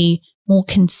a more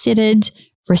considered,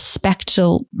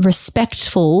 respectful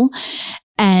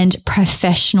and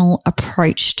professional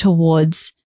approach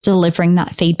towards delivering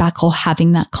that feedback or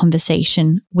having that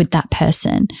conversation with that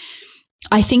person.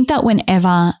 I think that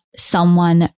whenever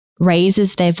someone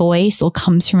raises their voice or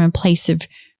comes from a place of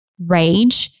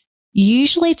rage,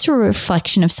 usually it's a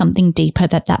reflection of something deeper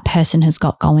that person has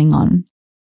got going on.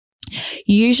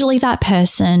 Usually that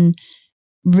person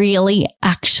really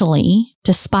actually,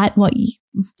 despite what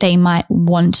they might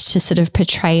want to sort of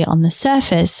portray on the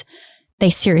surface, they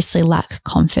seriously lack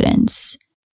confidence.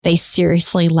 They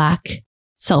seriously lack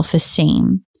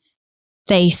self-esteem.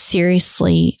 They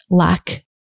seriously lack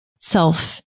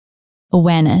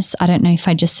self-awareness. I don't know if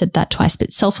I just said that twice,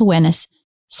 but self-awareness,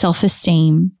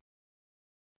 self-esteem,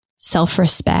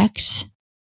 self-respect.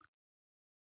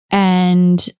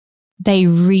 And they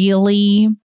really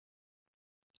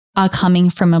are coming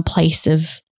from a place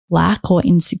of lack or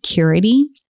insecurity,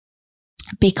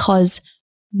 because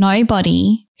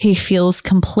nobody who feels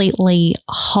completely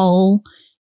whole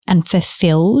and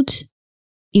fulfilled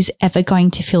is ever going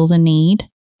to feel the need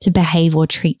to behave or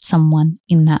treat someone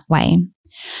in that way.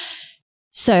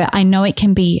 So I know it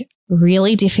can be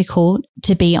really difficult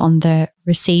to be on the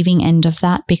receiving end of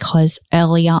that, because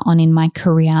earlier on in my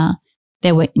career,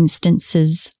 there were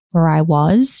instances where I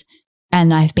was,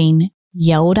 and I've been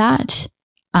yelled at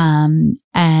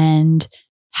and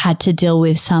had to deal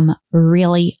with some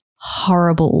really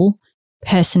horrible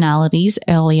personalities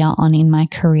earlier on in my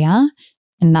career.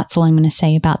 And that's all I'm going to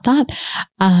say about that.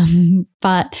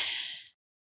 But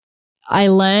I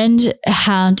learned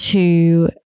how to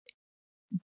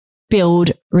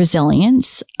build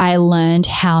resilience. I learned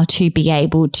how to be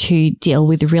able to deal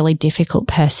with really difficult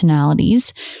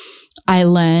personalities. I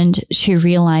learned to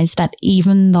realize that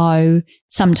even though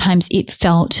sometimes it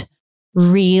felt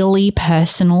really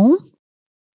personal,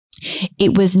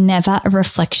 it was never a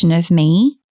reflection of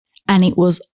me, and it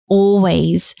was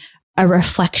always a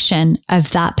reflection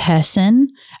of that person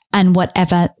and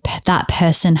whatever that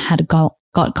person had got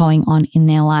going on in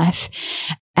their life.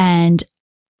 And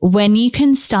when you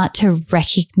can start to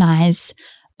recognize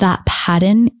that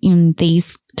pattern in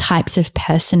these types of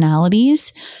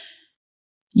personalities,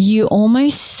 you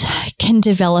almost can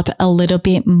develop a little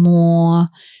bit more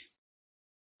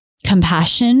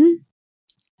compassion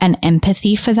and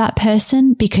empathy for that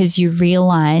person, because you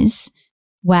realize,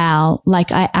 wow,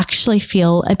 like I actually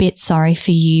feel a bit sorry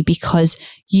for you, because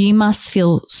you must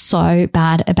feel so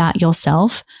bad about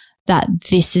yourself that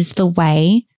this is the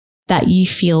way that you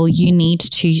feel you need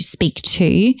to speak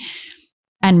to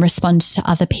and respond to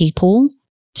other people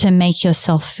to make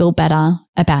yourself feel better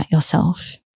about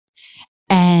yourself.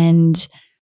 And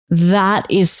that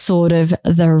is sort of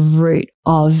the root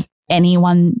of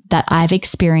anyone that I've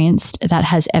experienced that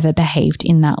has ever behaved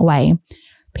in that way.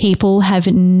 People have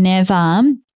never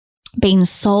been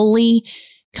solely,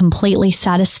 completely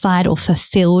satisfied or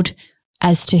fulfilled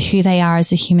as to who they are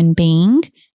as a human being,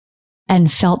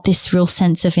 and felt this real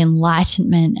sense of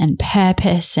enlightenment and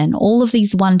purpose and all of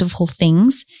these wonderful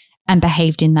things, and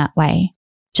behaved in that way.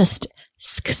 Just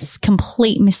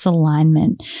complete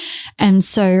misalignment. And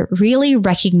so really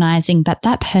recognizing that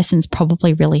that person's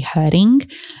probably really hurting,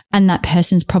 and that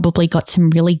person's probably got some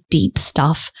really deep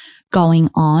stuff going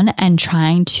on, and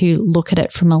trying to look at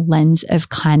it from a lens of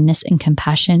kindness and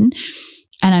compassion.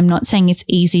 And I'm not saying it's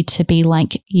easy to be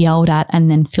like yelled at and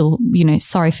then feel,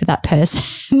 sorry for that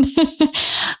person.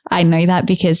 I know that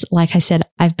because, like I said,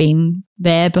 I've been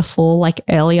there before, like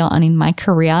earlier on in my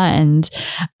career, and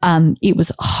it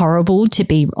was horrible to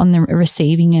be on the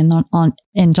receiving end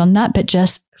on that. But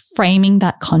just framing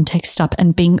that context up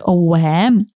and being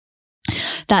aware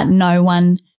that no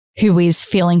one who is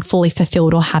feeling fully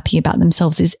fulfilled or happy about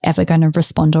themselves is ever going to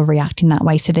respond or react in that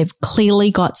way. So they've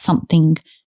clearly got something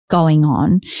going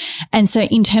on. And so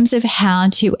in terms of how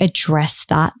to address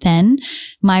that, then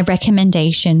my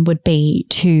recommendation would be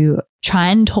to try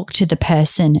and talk to the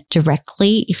person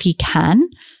directly if you can,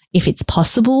 if it's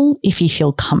possible, if you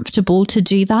feel comfortable to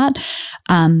do that,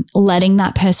 letting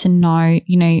that person know,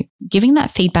 giving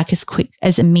that feedback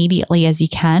as immediately as you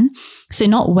can. So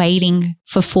not waiting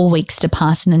for 4 weeks to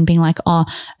pass and then being like, oh,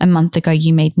 a month ago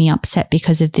you made me upset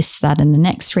because of this, that, and the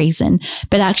next reason,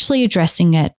 but actually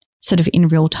addressing it sort of in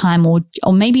real time, or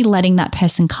maybe letting that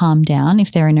person calm down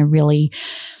if they're in a really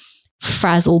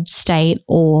frazzled state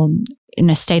or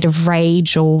in a state of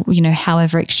rage, or,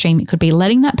 however extreme it could be,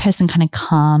 letting that person kind of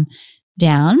calm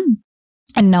down,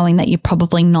 and knowing that you're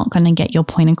probably not going to get your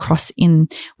point across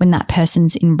when that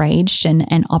person's enraged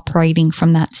and operating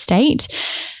from that state.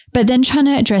 But then trying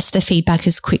to address the feedback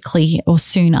as quickly or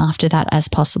soon after that as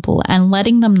possible, and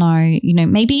letting them know,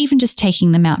 maybe even just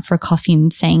taking them out for a coffee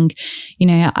and saying,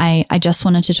 I just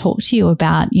wanted to talk to you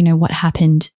about, what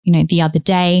happened, the other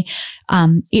day.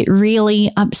 It really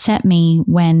upset me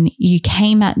when you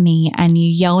came at me and you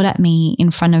yelled at me in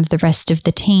front of the rest of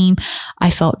the team.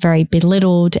 I felt very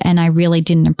belittled and I really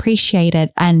didn't appreciate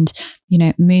it. And,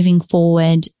 moving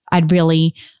forward, I'd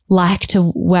really like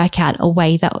to work out a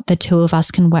way that the two of us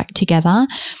can work together.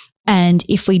 And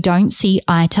if we don't see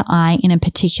eye to eye in a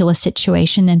particular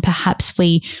situation, then perhaps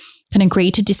we can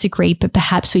agree to disagree, but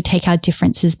perhaps we take our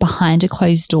differences behind a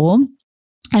closed door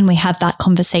and we have that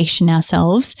conversation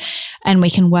ourselves and we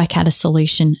can work out a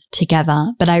solution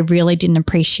together. But I really didn't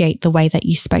appreciate the way that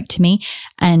you spoke to me.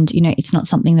 And, it's not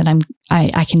something that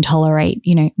I can tolerate,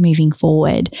 moving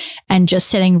forward. And just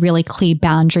setting really clear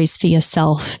boundaries for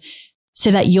yourself, so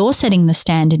that you're setting the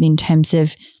standard in terms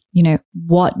of,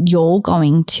 what you're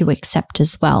going to accept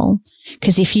as well.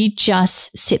 Because if you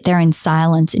just sit there in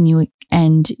silence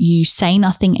and you say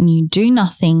nothing and you do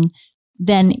nothing,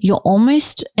 then you're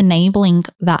almost enabling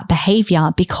that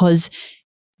behavior, because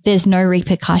there's no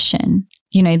repercussion.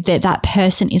 That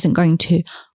person isn't going to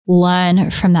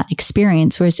learn from that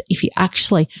experience. Whereas if you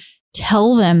actually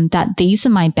tell them that these are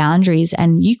my boundaries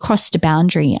and you crossed a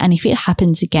boundary, and if it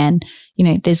happens again,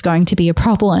 there's going to be a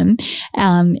problem,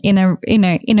 in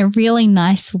a really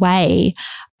nice way.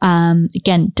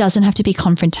 Again, doesn't have to be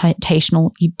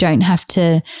confrontational. You don't have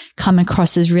to come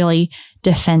across as really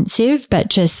defensive, but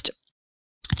just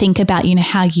think about,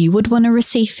 how you would want to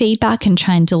receive feedback and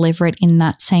try and deliver it in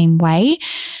that same way.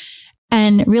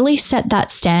 And really set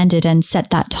that standard and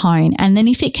set that tone. And then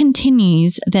if it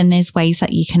continues, then there's ways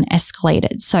that you can escalate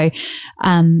it. So,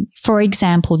 for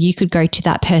example, you could go to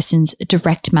that person's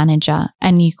direct manager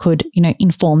and you could,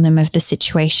 inform them of the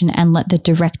situation and let the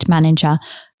direct manager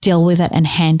deal with it and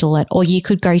handle it. Or you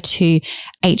could go to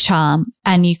HR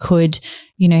and you could,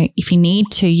 if you need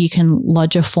to, you can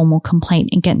lodge a formal complaint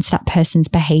against that person's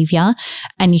behavior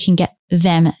and you can get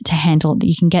them to handle it.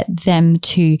 You can get them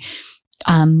to,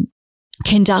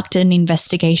 conduct an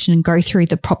investigation and go through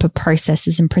the proper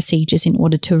processes and procedures in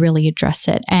order to really address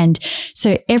it. And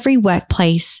so every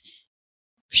workplace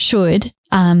should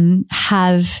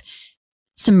have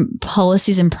some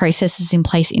policies and processes in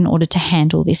place in order to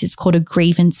handle this. It's called a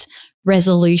grievance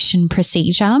resolution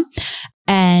procedure.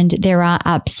 And there are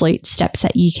absolute steps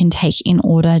that you can take in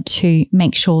order to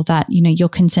make sure that, your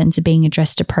concerns are being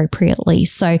addressed appropriately.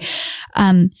 So,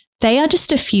 they are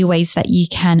just a few ways that you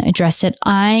can address it.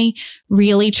 I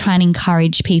really try and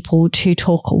encourage people to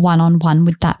talk one-on-one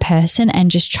with that person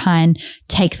and just try and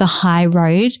take the high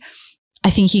road. I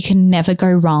think you can never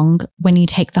go wrong when you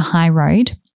take the high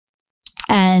road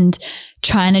and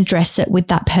try and address it with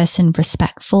that person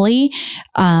respectfully,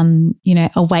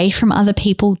 away from other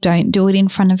people. Don't do it in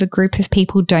front of a group of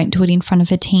people. Don't do it in front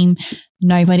of a team.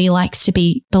 Nobody likes to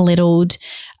be belittled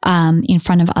in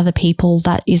front of other people.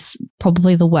 That is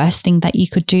probably the worst thing that you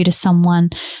could do to someone.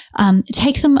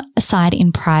 Take them aside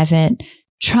in private.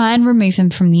 Try and remove them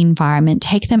from the environment.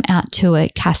 Take them out to a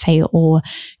cafe or,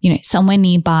 somewhere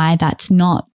nearby that's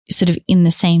not sort of in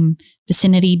the same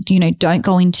vicinity. Don't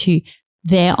go into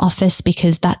their office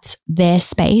because that's their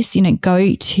space.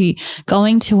 Going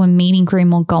to a meeting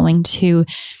room or going to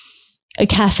a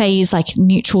cafe is like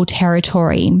neutral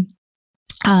territory.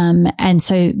 And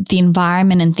so the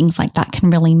environment and things like that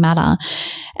can really matter.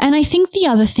 And I think the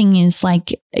other thing is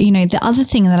the other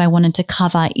thing that I wanted to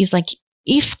cover is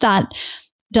if that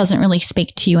doesn't really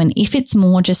speak to you and if it's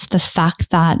more just the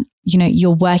fact that,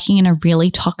 you're working in a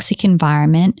really toxic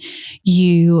environment,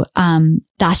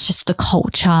 that's just the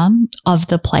culture of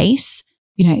the place.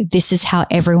 This is how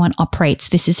everyone operates.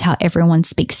 This is how everyone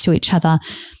speaks to each other.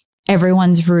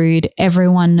 Everyone's rude.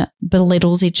 Everyone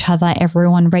belittles each other.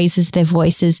 Everyone raises their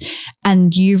voices.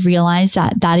 And you realize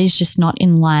that that is just not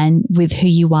in line with who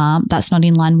you are. That's not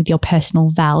in line with your personal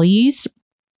values,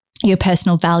 your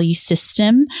personal value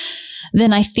system.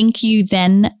 Then I think you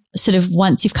then sort of,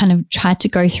 once you've kind of tried to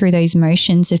go through those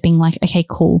motions of being like, okay,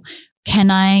 cool. Can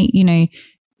I,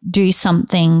 do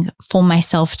something for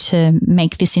myself to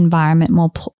make this environment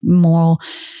more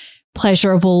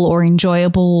pleasurable or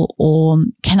enjoyable, or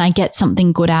can I get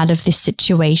something good out of this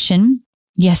situation?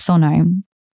 Yes or no?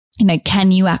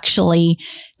 Can you actually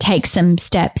take some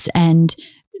steps and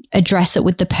address it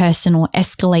with the person or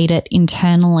escalate it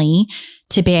internally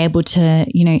to be able to,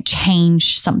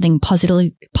 change something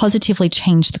positively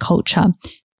change the culture?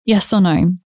 Yes or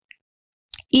no?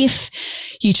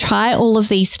 If you try all of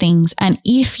these things and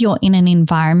if you're in an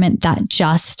environment that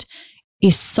just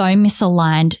is so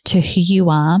misaligned to who you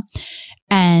are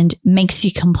and makes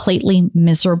you completely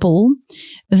miserable,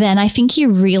 then I think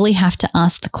you really have to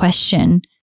ask the question,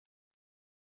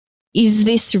 is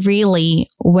this really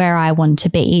where I want to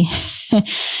be?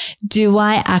 Do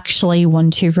I actually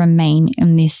want to remain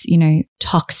in this,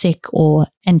 toxic or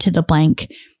enter the blank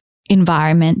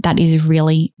environment that is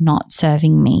really not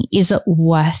serving me? Is it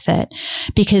worth it?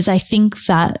 Because I think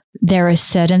that there are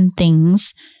certain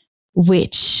things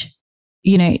which,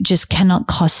 just cannot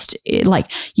cost,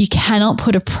 you cannot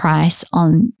put a price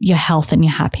on your health and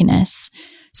your happiness.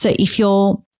 So if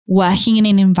you're working in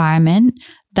an environment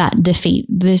that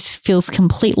this feels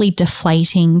completely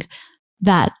deflating,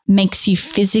 that makes you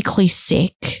physically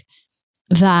sick,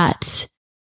 that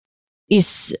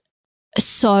is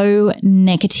so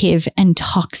negative and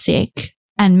toxic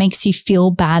and makes you feel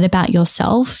bad about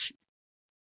yourself,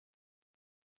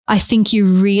 I think you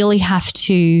really have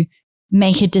to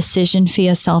make a decision for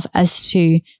yourself as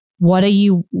to what are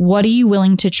you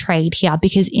willing to trade here?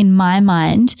 Because in my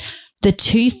mind, the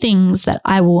two things that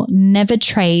I will never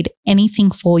trade anything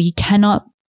for, you cannot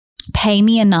pay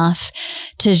me enough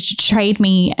to trade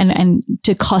me and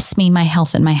to cost me my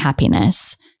health and my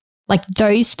happiness.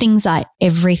 Those things are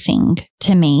everything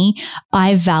to me.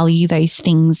 I value those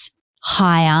things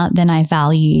higher than I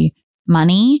value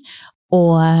money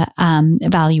or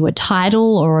value a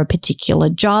title or a particular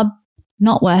job.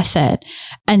 Not worth it.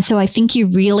 And so I think you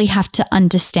really have to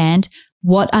understand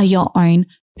what are your own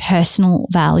personal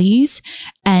values.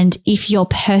 And if your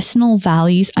personal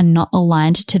values are not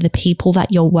aligned to the people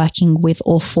that you're working with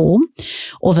or for,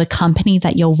 or the company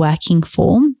that you're working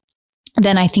for,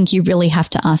 then I think you really have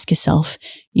to ask yourself,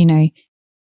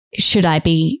 should I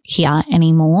be here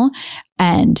anymore?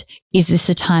 And is this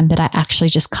a time that I actually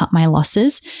just cut my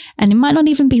losses? And it might not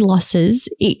even be losses.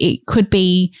 It could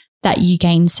be that you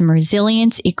gained some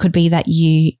resilience. It could be that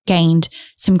you gained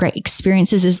some great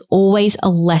experiences. There's always a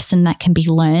lesson that can be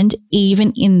learned,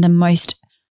 even in the most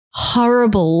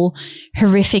horrible,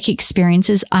 horrific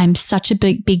experiences. I'm such a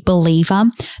big believer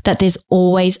that there's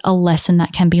always a lesson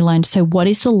that can be learned. So what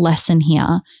is the lesson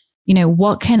here?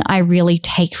 What can I really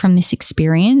take from this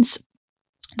experience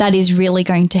that is really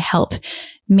going to help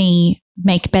me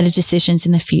make better decisions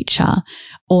in the future,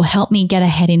 or help me get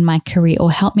ahead in my career,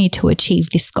 or help me to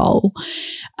achieve this goal?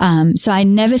 So I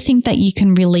never think that you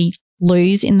can really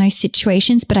lose in those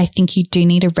situations, but I think you do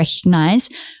need to recognize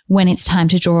when it's time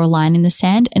to draw a line in the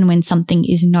sand, and when something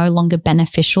is no longer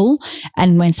beneficial,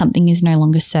 and when something is no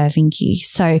longer serving you.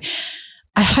 So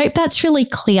I hope that's really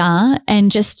clear.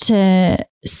 And just to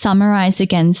summarize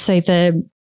again, so the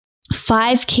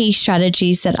 5 key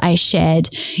strategies that I shared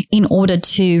in order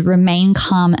to remain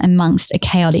calm amongst a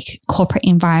chaotic corporate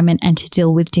environment and to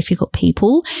deal with difficult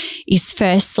people is,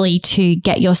 firstly, to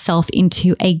get yourself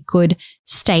into a good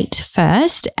state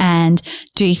first and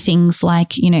do things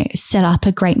like, set up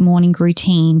a great morning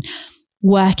routine,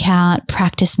 work out,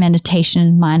 practice meditation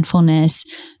and mindfulness,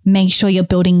 make sure you're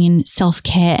building in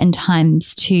self-care and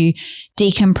times to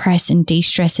decompress and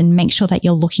de-stress, and make sure that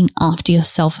you're looking after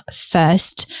yourself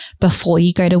first before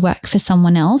you go to work for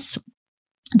someone else.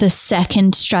 The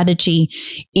second strategy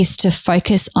is to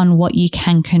focus on what you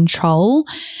can control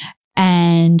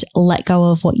and let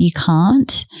go of what you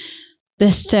can't.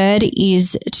 The third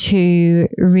is to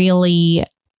really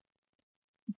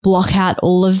block out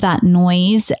all of that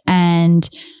noise and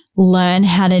learn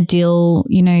how to deal,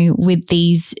 with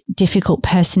these difficult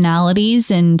personalities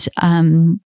and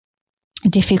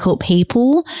difficult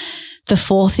people. The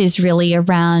fourth is really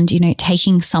around,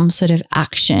 taking some sort of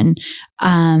action,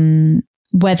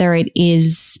 whether it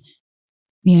is,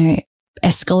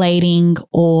 escalating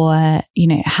or,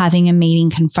 having a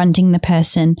meeting, confronting the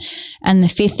person. And the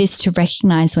fifth is to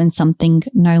recognize when something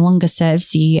no longer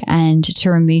serves you and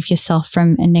to remove yourself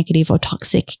from a negative or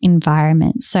toxic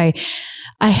environment. So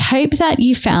I hope that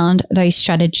you found those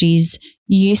strategies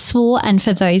useful. And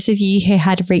for those of you who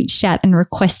had reached out and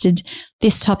requested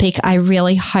this topic, I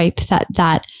really hope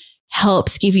that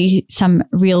helps give you some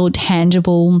real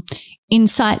tangible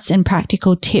insights and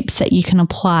practical tips that you can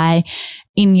apply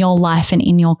in your life and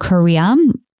in your career.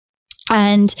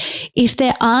 And if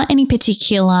there are any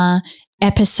particular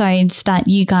episodes that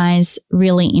you guys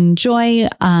really enjoy,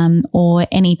 or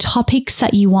any topics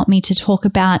that you want me to talk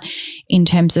about in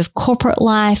terms of corporate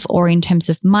life or in terms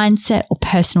of mindset or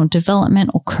personal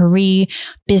development or career,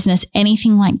 business,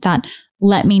 anything like that,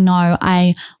 let me know.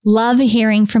 I love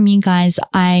hearing from you guys.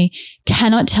 I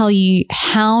cannot tell you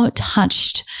how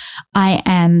touched I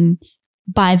am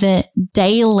by the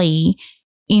daily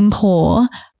outpour,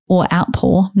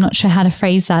 I'm not sure how to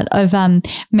phrase that, of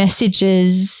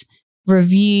messages,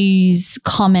 reviews,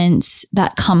 comments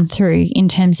that come through in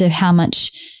terms of how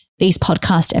much these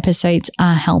podcast episodes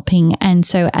are helping. And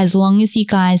so as long as you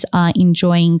guys are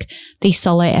enjoying these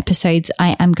solo episodes,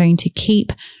 I am going to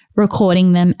keep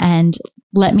recording them, and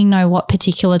let me know what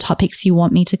particular topics you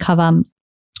want me to cover.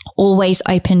 Always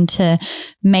open to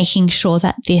making sure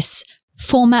that this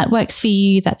format works for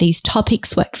you, that these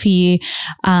topics work for you,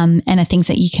 and are things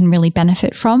that you can really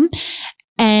benefit from.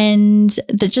 And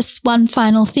just one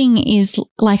final thing is,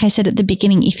 like I said at the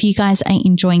beginning, if you guys are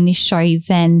enjoying this show,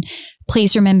 then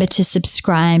please remember to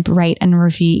subscribe, rate and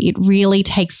review. It really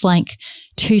takes like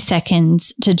 2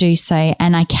 seconds to do so.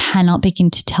 And I cannot begin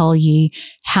to tell you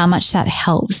how much that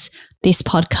helps this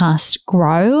podcast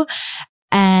grow.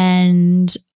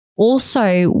 And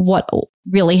also what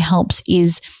really helps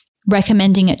is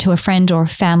recommending it to a friend or a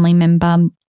family member,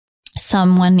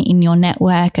 someone in your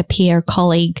network, a peer, a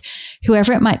colleague,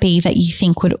 whoever it might be that you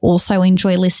think would also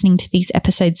enjoy listening to these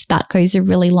episodes. That goes a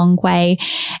really long way.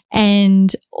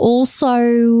 And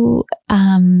also,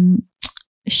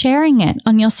 sharing it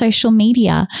on your social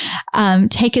media.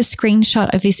 Take a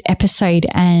screenshot of this episode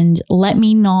and let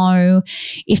me know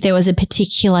if there was a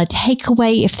particular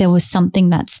takeaway, if there was something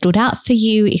that stood out for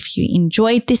you, if you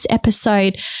enjoyed this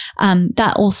episode.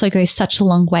 That also goes such a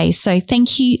long way. So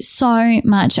thank you so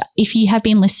much. If you have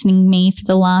been listening to me for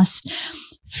the last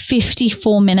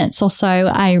 54 minutes or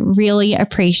so. I really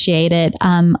appreciate it.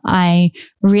 I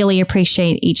really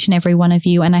appreciate each and every one of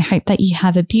you. And I hope that you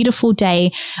have a beautiful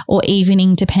day or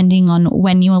evening, depending on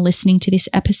when you are listening to this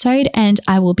episode. And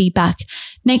I will be back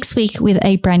next week with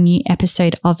a brand new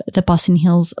episode of the Boss in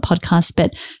Heels podcast.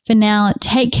 But for now,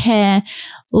 take care,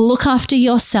 look after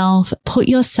yourself, put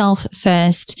yourself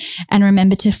first, and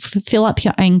remember to fill up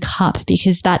your own cup,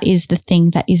 because that is the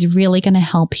thing that is really going to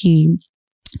help you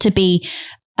to be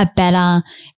a better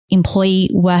employee,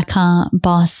 worker,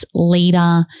 boss,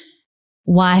 leader,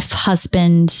 wife,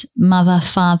 husband, mother,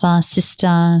 father,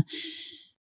 sister,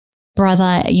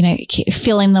 brother,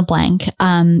 fill in the blank.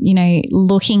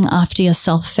 Looking after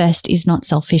yourself first is not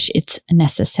selfish, it's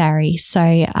necessary. So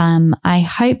I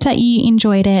hope that you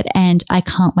enjoyed it, and I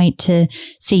can't wait to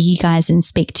see you guys and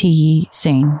speak to you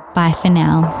soon. Bye for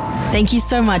now. Thank you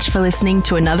so much for listening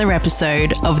to another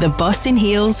episode of the Boss in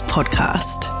Heels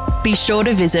podcast. Be sure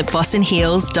to visit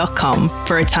bossinheels.com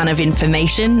for a ton of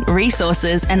information,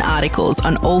 resources, and articles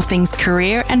on all things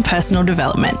career and personal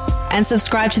development. And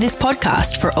subscribe to this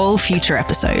podcast for all future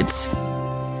episodes.